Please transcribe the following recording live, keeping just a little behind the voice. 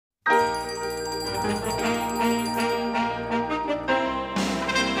Oh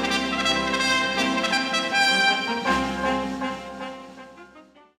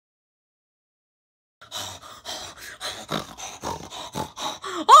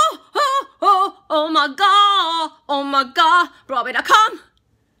my god, Broadway.com.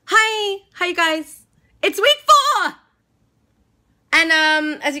 Hi, you guys? It's week 4! And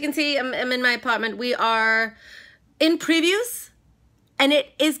as you can see, I'm in my apartment. We are in previews, and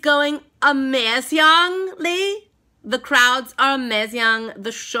it is going amazingly. The crowds are amazing.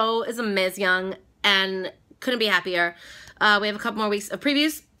 The show is amazing, and couldn't be happier. We have a couple more weeks of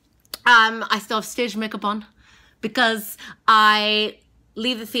previews. I still have stage makeup on because I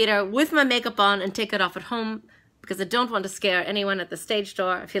leave the theater with my makeup on and take it off at home because I don't want to scare anyone at the stage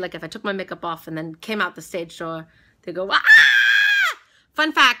door. I feel like if I took my makeup off and then came out the stage door, they'd go, ah!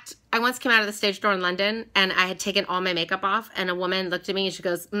 Fun fact, I once came out of the stage door in London and I had taken all my makeup off and a woman looked at me and she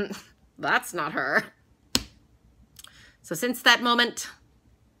goes, that's not her. So since that moment,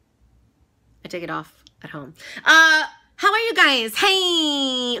 I take it off at home. How are you guys?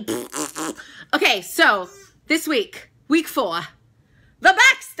 Hey! Okay, so this week, week 4, the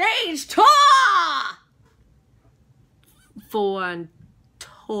Backstage Tour!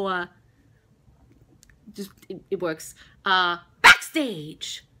 Tour. Just, it works.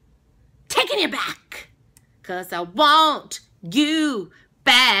 Backstage. Taking you back. 'Cause I want you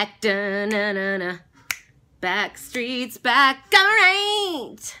back. Da-na-na-na. Back streets, back,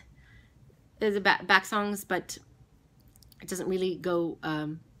 alright. There's a back songs, but it doesn't really go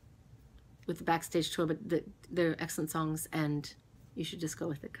with the Backstage Tour, but they're excellent songs, and you should just go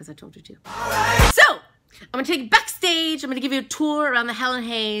with it because I told you to. Right. So, I'm going to take you backstage. I'm going to give you a tour around the Helen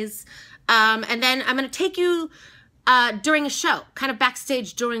Hayes, and then I'm going to take you during a show, kind of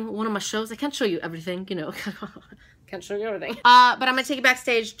backstage during one of my shows. I can't show you everything, you know. Can't show you everything. But I'm going to take you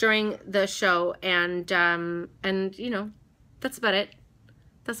backstage during the show, and you know, that's about it.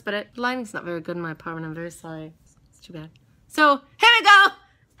 That's about it. The lighting's not very good in my apartment. I'm very sorry. It's too bad. So, here we go.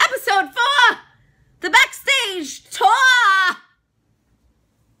 Episode 4. The Backstage Tour.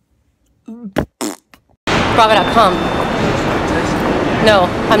 Bravo.com. No,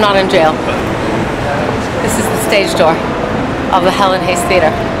 I'm not in jail. This is the stage door of the Helen Hayes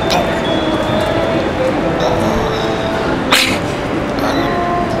Theatre.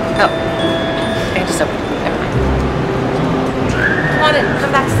 Oh, I just opened. Never mind. Come on in.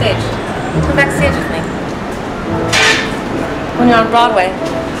 Come backstage. Come backstage with me. When you're on Broadway,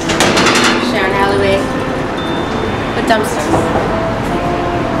 share an alleyway with dumpsters.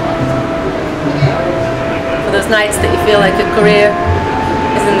 For those nights that you feel like your career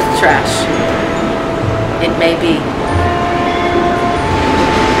is in the trash. It may be.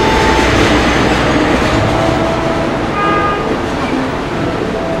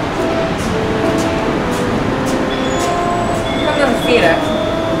 Come to the theater.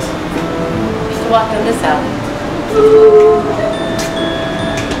 You have to walk in this alley.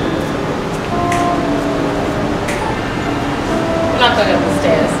 I'm not going up the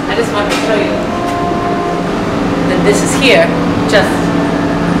stairs. I just wanted to show you that this is here, just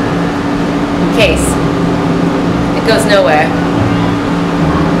in case. It goes nowhere.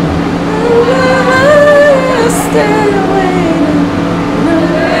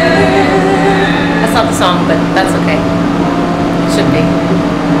 That's not the song, but that's okay. It should be.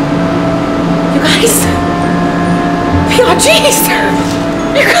 You guys! PRGs!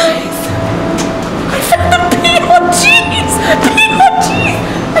 You guys! I found the PRGs! PRGs!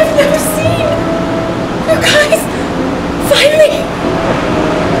 I've never seen! You guys! Finally!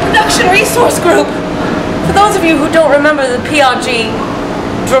 Production Resource Group! For those of you who don't remember the PRG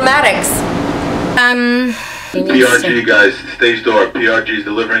dramatics, PRG guys, stage door. PRG's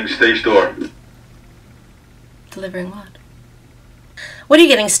delivering stage door. Delivering what? What are you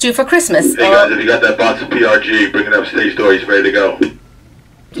getting, Stu, for Christmas? Hey guys, if you got that box of PRG, bring it up stage door. He's ready to go.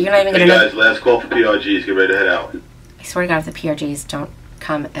 You're not even gonna. Hey guys, last call for PRGs. Get ready to head out. I swear to God, if the PRGs don't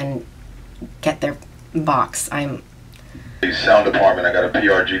come and get their box, I'm. Sound department, I got a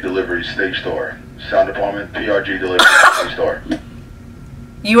PRG delivery stage door. Sound department, PRG delivery stage door.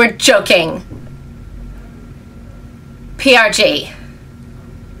 You are joking. PRG.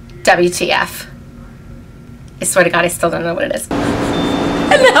 WTF. I swear to God, I still don't know what it is.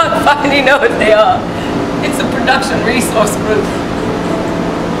 And now I finally know what they are. It's a production resource group.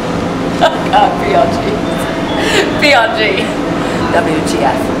 Oh God, PRG. PRG.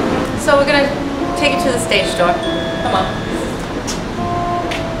 WTF. So we're gonna take you to the stage door. Come on.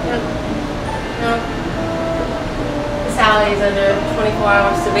 This alley is under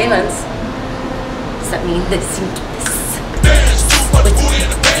 24-hour surveillance. Does that mean this? This.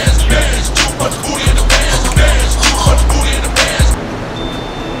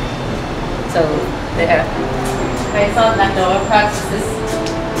 back door. Perhaps this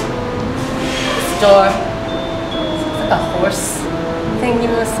door. It's like a horse thing, you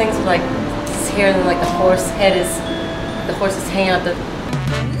know those things with like this here and then like the horse head is, the horse is hanging out the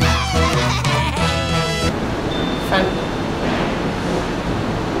front.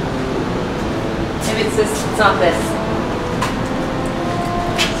 Maybe it's this, it's not this.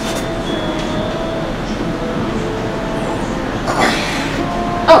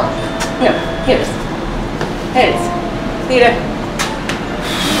 Oh, here it is. Here it is. Theater.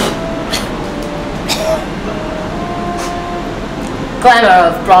 Glamour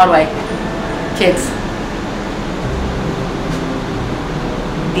of Broadway. Kids.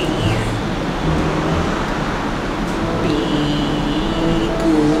 Be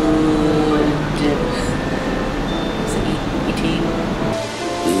good. Is it E.T.?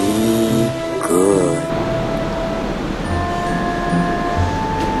 Be good.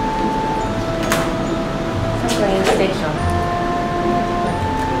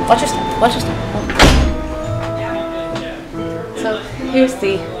 Watch your step, watch your step. So here's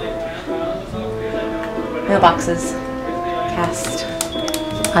the mailboxes, cast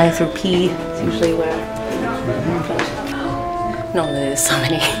I through P is usually where. Normally there's so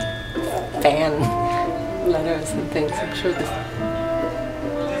many fan letters and things. I'm sure this,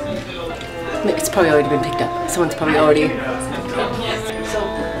 it's probably already been picked up. Someone's probably already. So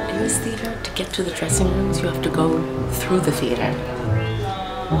in this theater, to get to the dressing rooms, you have to go through the theater.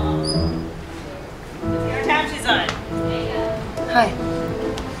 Your time she's on. Hi.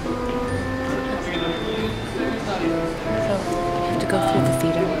 So you have to go through the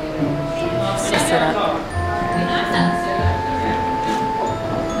theater. Just set up.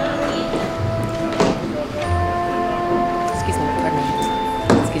 Excuse me, pardon me.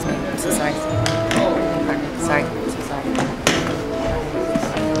 Excuse me, I'm so sorry. Pardon me, sorry, I'm so sorry.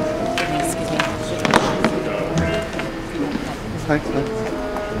 Excuse me. Thanks, man.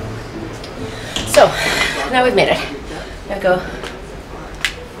 So, now we've made it. Now go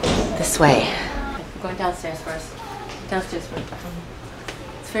this way. We're going downstairs first. Downstairs first.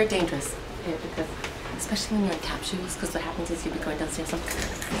 It's very dangerous here because, especially when you're in tap shoes, because what happens is you'll be going downstairs.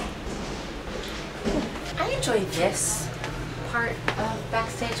 I enjoy this part of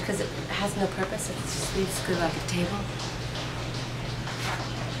Backstage because it has no purpose. It's just basically like a table.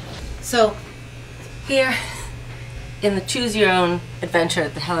 So, here in the Choose Your Own Adventure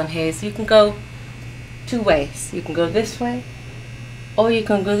at the Helen Hayes, you can go two ways. You can go this way, or you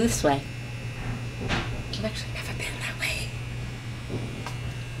can go this way. I've actually never been that way.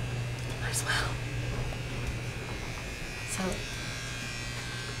 Might as well. So,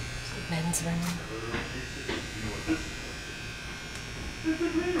 men's room.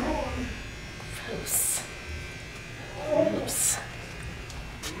 Gross. Gross.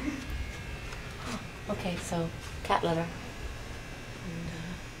 Oh, okay, so cat litter.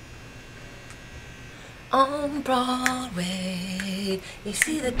 On Broadway, you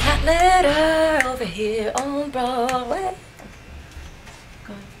see the cat litter over here on Broadway.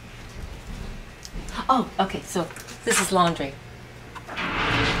 Go on. Oh, okay, so this is laundry.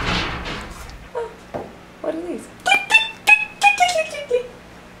 Oh, what are these? That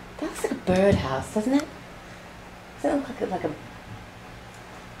looks like a birdhouse, doesn't it? Doesn't it look like a...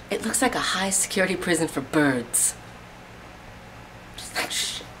 It looks like a high security prison for birds. Just like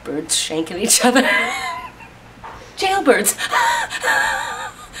birds shanking each other. Jailbirds.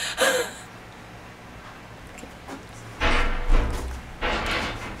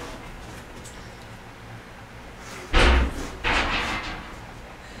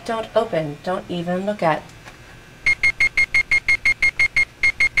 Don't open. Don't even look at.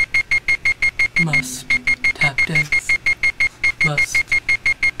 Must tap dance. Must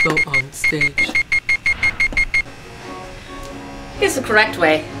go on stage. Here's the correct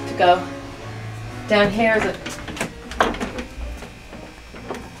way to go. Down here is a...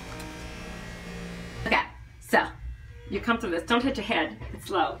 Okay, so you come through this. Don't hit your head. It's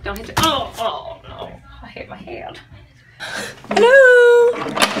low. Don't hit your... Oh no. I hit my head. Hello?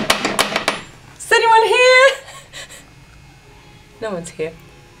 Is anyone here? No one's here.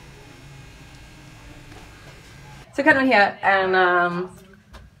 So come in here and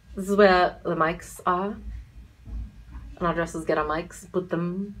this is where the mics are. And our dresses get our mics, put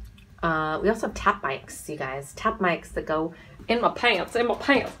them. We also have tap mics, you guys. Tap mics that go in my pants,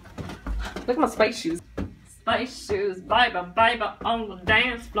 Look at my space shoes. Space shoes, baby, baby, on the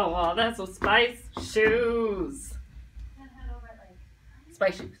dance floor. That's what space shoes.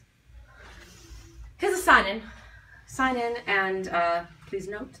 Space shoes. Here's a sign in. Sign in and please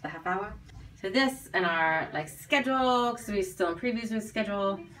note the half hour. So this and our like schedule, because we're still in previews with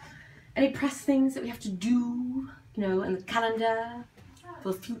schedule. Any press things that we have to do. you know, in the calendar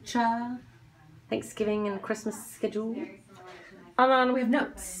for the future. Thanksgiving and Christmas schedule. And we have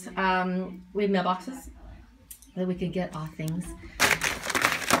notes. We have mailboxes that we could get our things.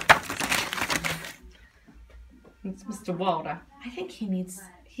 It's Mr. Walter. I think he's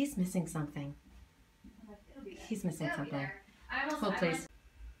missing something. He's missing something. Hold, please.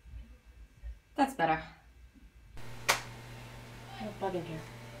 That's better. I have a bug in here.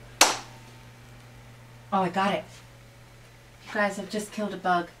 Oh, I got it. You guys, I've just killed a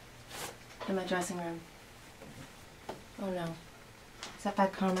bug in my dressing room. Oh no. Is that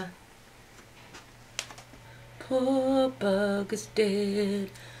bad karma? Poor bug is dead.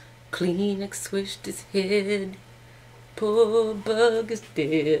 Kleenex swished his head. Poor bug is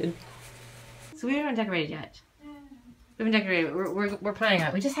dead. So we haven't decorated yet. We haven't decorated. We're planning on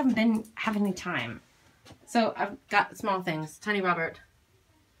it. We just haven't been having any time. So I've got small things. Tiny Robert.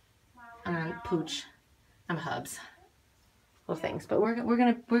 And Pooch. And Hubs. Little things. But we're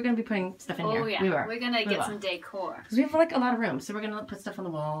gonna be putting stuff in here. Oh yeah. We're gonna get some decor. Because we have like a lot of room. So we're gonna put stuff on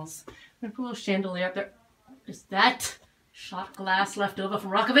the walls. We're gonna put a little chandelier up there. Just that shot glass left over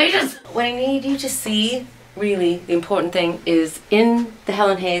from Rock of Ages. What I need you to see, really, the important thing is in the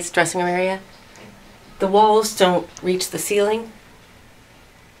Helen Hayes dressing room area, the walls don't reach the ceiling.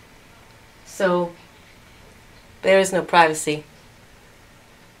 So there is no privacy.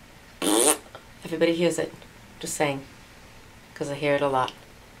 Everybody hears it. Just saying. Because I hear it a lot.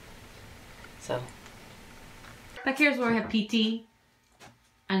 So. Back here is where we have PT.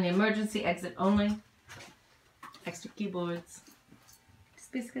 And the emergency exit only. Extra keyboards.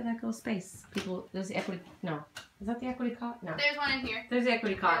 Just basically like a little space. People, there's the equity, no. Is that the equity cot? No. There's one in here. There's the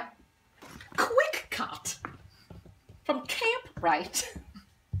equity cot. Yeah. Quick cot. From Camp Right.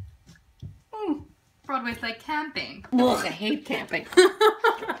 Broadway's like camping. Ugh, I hate camping.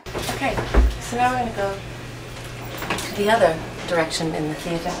 Okay, so now we're going to go to the other direction in the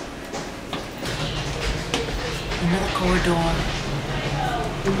theater. Another corridor.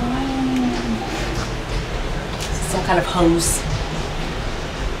 Some kind of hose.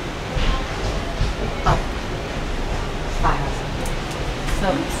 Oh. Fire. So,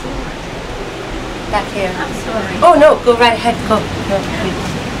 back here. I'm sorry. Oh no, go right ahead. Go. No,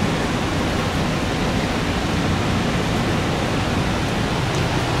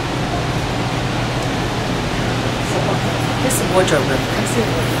 this is a wardrobe room. Come see it.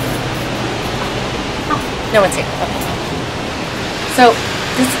 Oh, no one's here. Okay. So,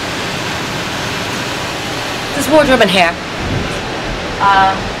 this wardrobe and hair.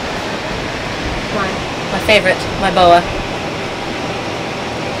 My favorite, my boa.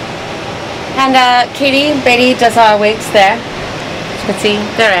 And Katie Beatty does our wigs there. As you can see,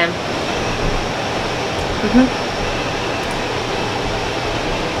 there I am.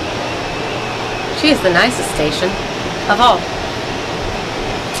 She is the nicest station of all.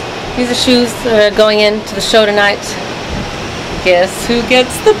 These are shoes going into the show tonight. Guess who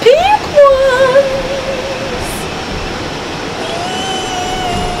gets the pink ones?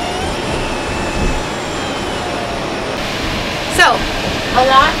 So, a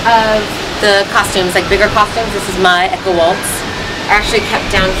lot of the costumes, like bigger costumes, this is my Echo Waltz, are actually kept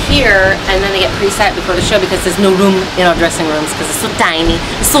down here, and then they get preset before the show because there's no room in our dressing rooms because it's so tiny.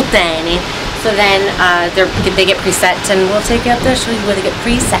 It's so tiny. So then they get preset, and we'll take you up there, show you where they get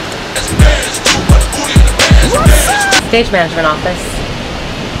preset. Stage management office.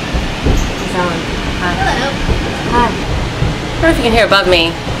 He's on. Hi. Hello. Hi. I don't know if you can hear above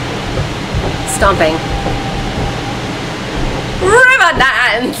me. Stomping. River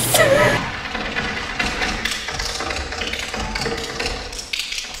dance!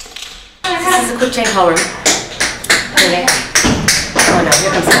 This is a quick change hall room. Okay. Oh no,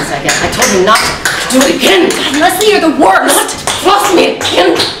 here comes Lesli again. I told you not to do it again! God, Lesli, you're the worst! Not to trust me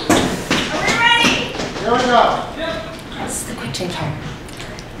again! Are we ready? Here we go. This is the quick change hall.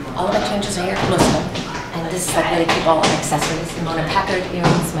 All of my changes are here, most of them. And this is like where they keep all my accessories. My Packard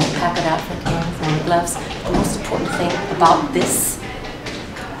earrings, my Packard outfit earrings, my gloves. The most important thing about this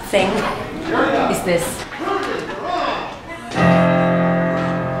thing is this.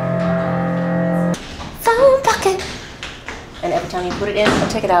 Phone bucket. And every time you put it in or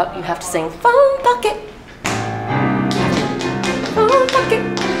take it out, you have to sing phone bucket. Phone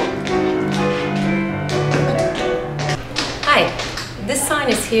bucket. Hi. This sign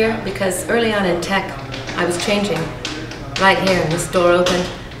is here because early on in tech, I was changing right here and this door opened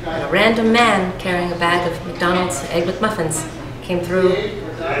and a random man carrying a bag of McDonald's Egg McMuffins came through.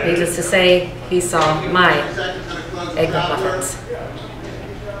 Needless to say, he saw my Egg McMuffins.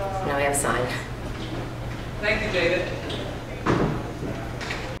 Now we have a sign. Thank you, David.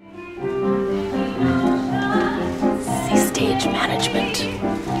 management.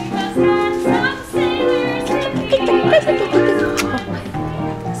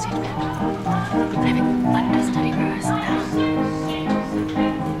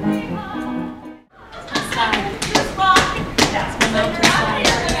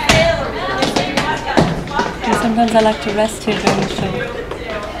 Sometimes I like to rest here during the show.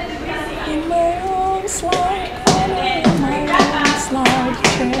 In my own slide corner, in my own slide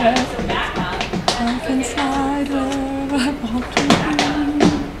chair, I can slide wherever I want to be.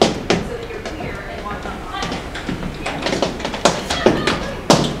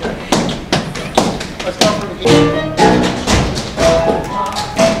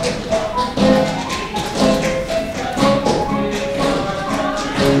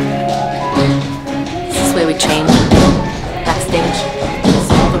 This is where we change. Backstage. This is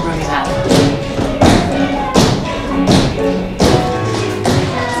all the room you have.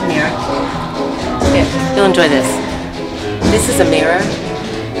 It's a mirror. Here, you'll enjoy this. This is a mirror.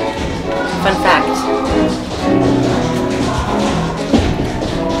 Fun fact.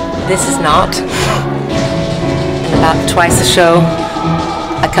 This is not. And about twice a show,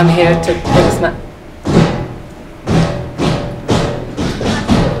 I come here to fix my...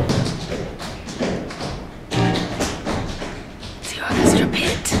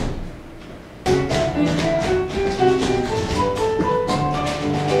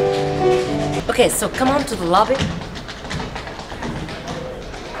 Okay, so come on to the lobby.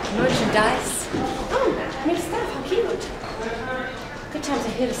 Merchandise. Oh, new stuff, how cute. Good times are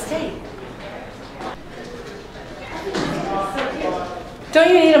here to stay. Don't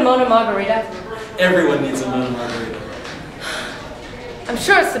you need a Mona Margherita? Everyone needs a Mona Margherita. I'm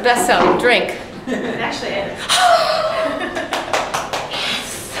sure it's the best-selling drink. It actually is.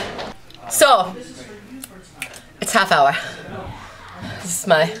 So, it's half hour. This is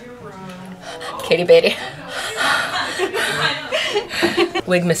my Katie Beatty.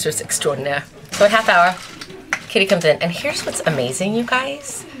 Wig mistress extraordinaire. So at half hour, Katie comes in, and here's what's amazing, you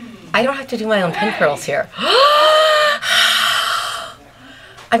guys. I don't have to do my own pin curls here.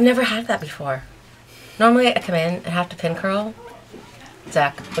 I've never had that before. Normally I come in and have to pin curl.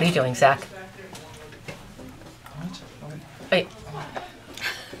 Zach, what are you doing, Zach?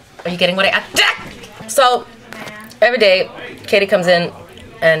 Are you getting what I asked? Zach! So, every day, Katie comes in,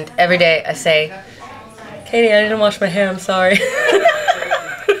 and every day I say, Katie, I didn't wash my hair, I'm sorry.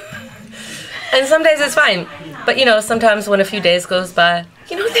 And some days it's fine. But you know, sometimes when a few days goes by,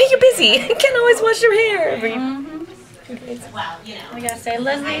 you know, you're busy. You can't always wash your hair every few days. Well, you know. We gotta say,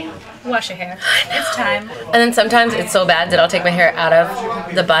 Leslie, wash your hair. It's time. And then sometimes it's so bad that I'll take my hair out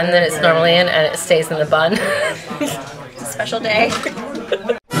of the bun that it's normally in, and it stays in the bun. It's a special day.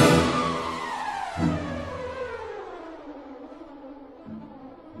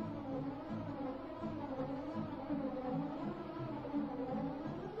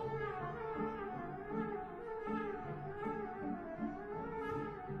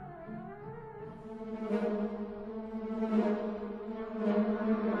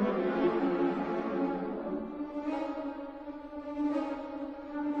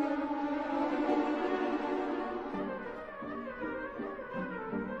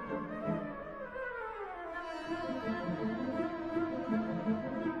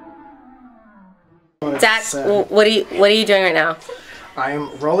 Zach, what are you doing right now? I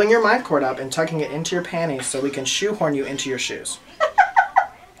am rolling your mic cord up and tucking it into your panties so we can shoehorn you into your shoes.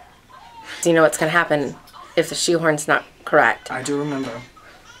 Do you know what's going to happen if the shoehorn's not correct? I do remember.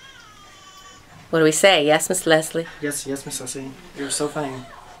 What do we say? Yes, Miss Leslie? Yes, Miss Leslie. You're so funny.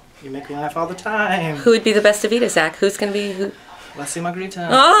 You make me laugh all the time. Who would be the best of Vita, Zach? Who's going to be who? Lesli Margherita.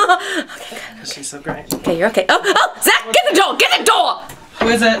 Oh! Okay, good. She's so great. Okay, you're okay. Oh, Zach, get the door! Get the door! Who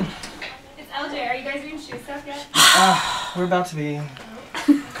is it? It's LJ. Are you guys doing shoe stuff yet? We're about to be.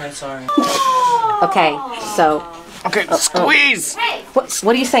 Okay, sorry. Okay, so... Okay, squeeze! Hey! What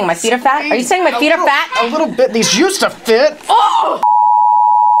are you saying? My feet are fat? Are you saying my feet are fat? A little bit. These used to fit. Oh!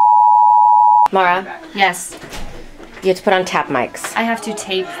 Mara, Yes. you have to put on tap mics. I have to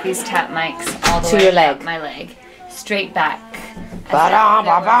tape these tap mics all the To way your leg. up my leg. Straight back. No.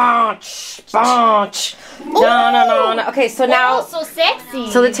 Okay, so now... so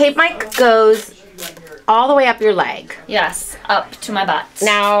sexy. So the tape mic goes all the way up your leg. Yes, up to my butt.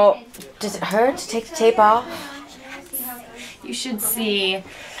 Now, does it hurt to take the tape off? You should see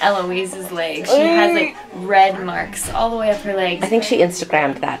Eloise's leg. She has like red marks all the way up her leg. I think she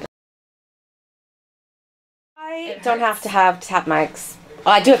Instagrammed that. I don't have to have tap mics.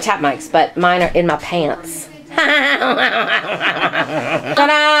 Oh, I do have tap mics, but mine are in my pants.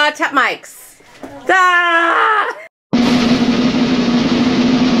 Ta-da! Tap mics. Ah!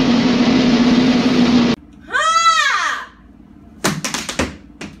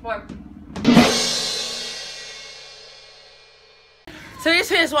 So we just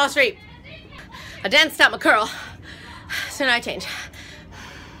finished Wall Street. I danced out my curl. So now I change.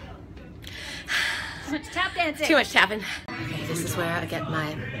 Too much tap dancing. Too much tapping. Okay, this is where I get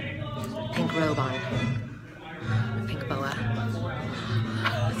my pink robe on. My pink boa.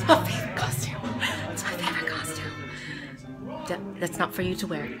 It's my favorite costume. It's my favorite costume. That's not for you to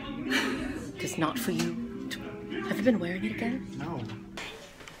wear. It's not for you to... Have you been wearing it again? No.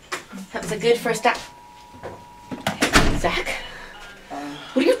 That was a good first step. Zach?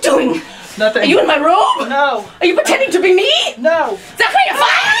 What are you doing? Nothing. Are you in my room? No. Are you pretending to be me? No. Zach, you're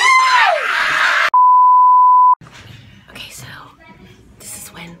fired! Okay, so this is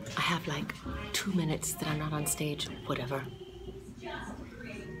when I have like 2 minutes that I'm not on stage. Whatever.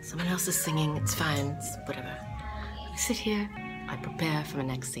 Someone else is singing. It's fine. It's whatever. I sit here. I prepare for my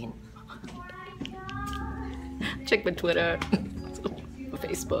next scene. Check my Twitter, my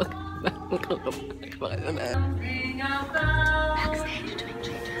Facebook. Backstage doing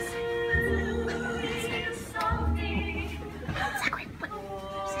changes. Zachary,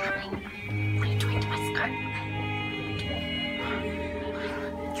 what's happening? What are you doing to my skirt?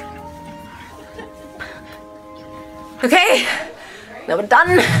 Okay, now we're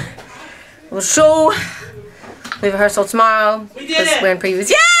done. We'll show. We have rehearsal tomorrow because we're in previews.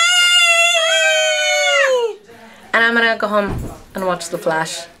 Yay! And I'm gonna go home and watch The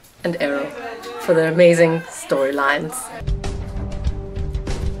Flash and Arrow for their amazing storylines.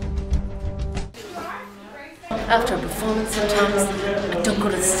 After a performance, sometimes I don't go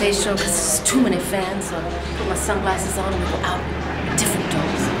to the stage show because there's too many fans, so I put my sunglasses on and we go out with different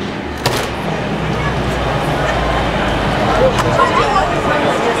doors.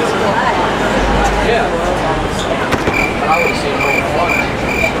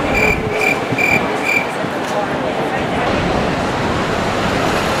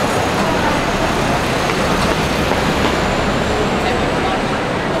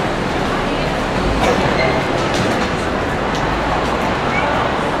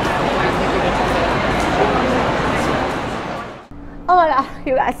 Oh my god,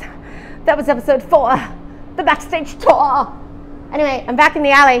 you guys. That was episode 4, the Backstage tour. Anyway, I'm back in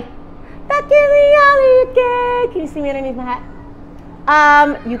the alley. Back in the alley again. Can you see me underneath my hat?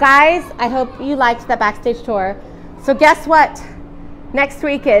 You guys, I hope you liked that Backstage tour. So guess what? Next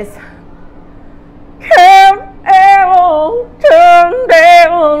week is turn down, turn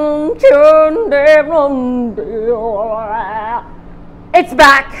down, turn down. It's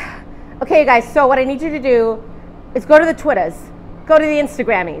back. Okay, you guys, so what I need you to do is go to the Twitters, go to the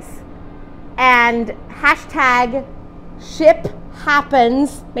Instagrammies, and hashtag ship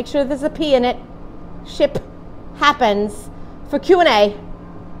happens. Make sure there's a P in it. Ship happens for Q&A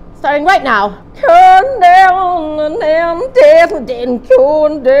starting right now.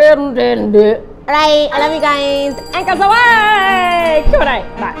 Alright, I love you guys. Anchors away! Q&A.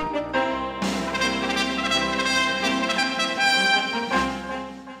 Bye.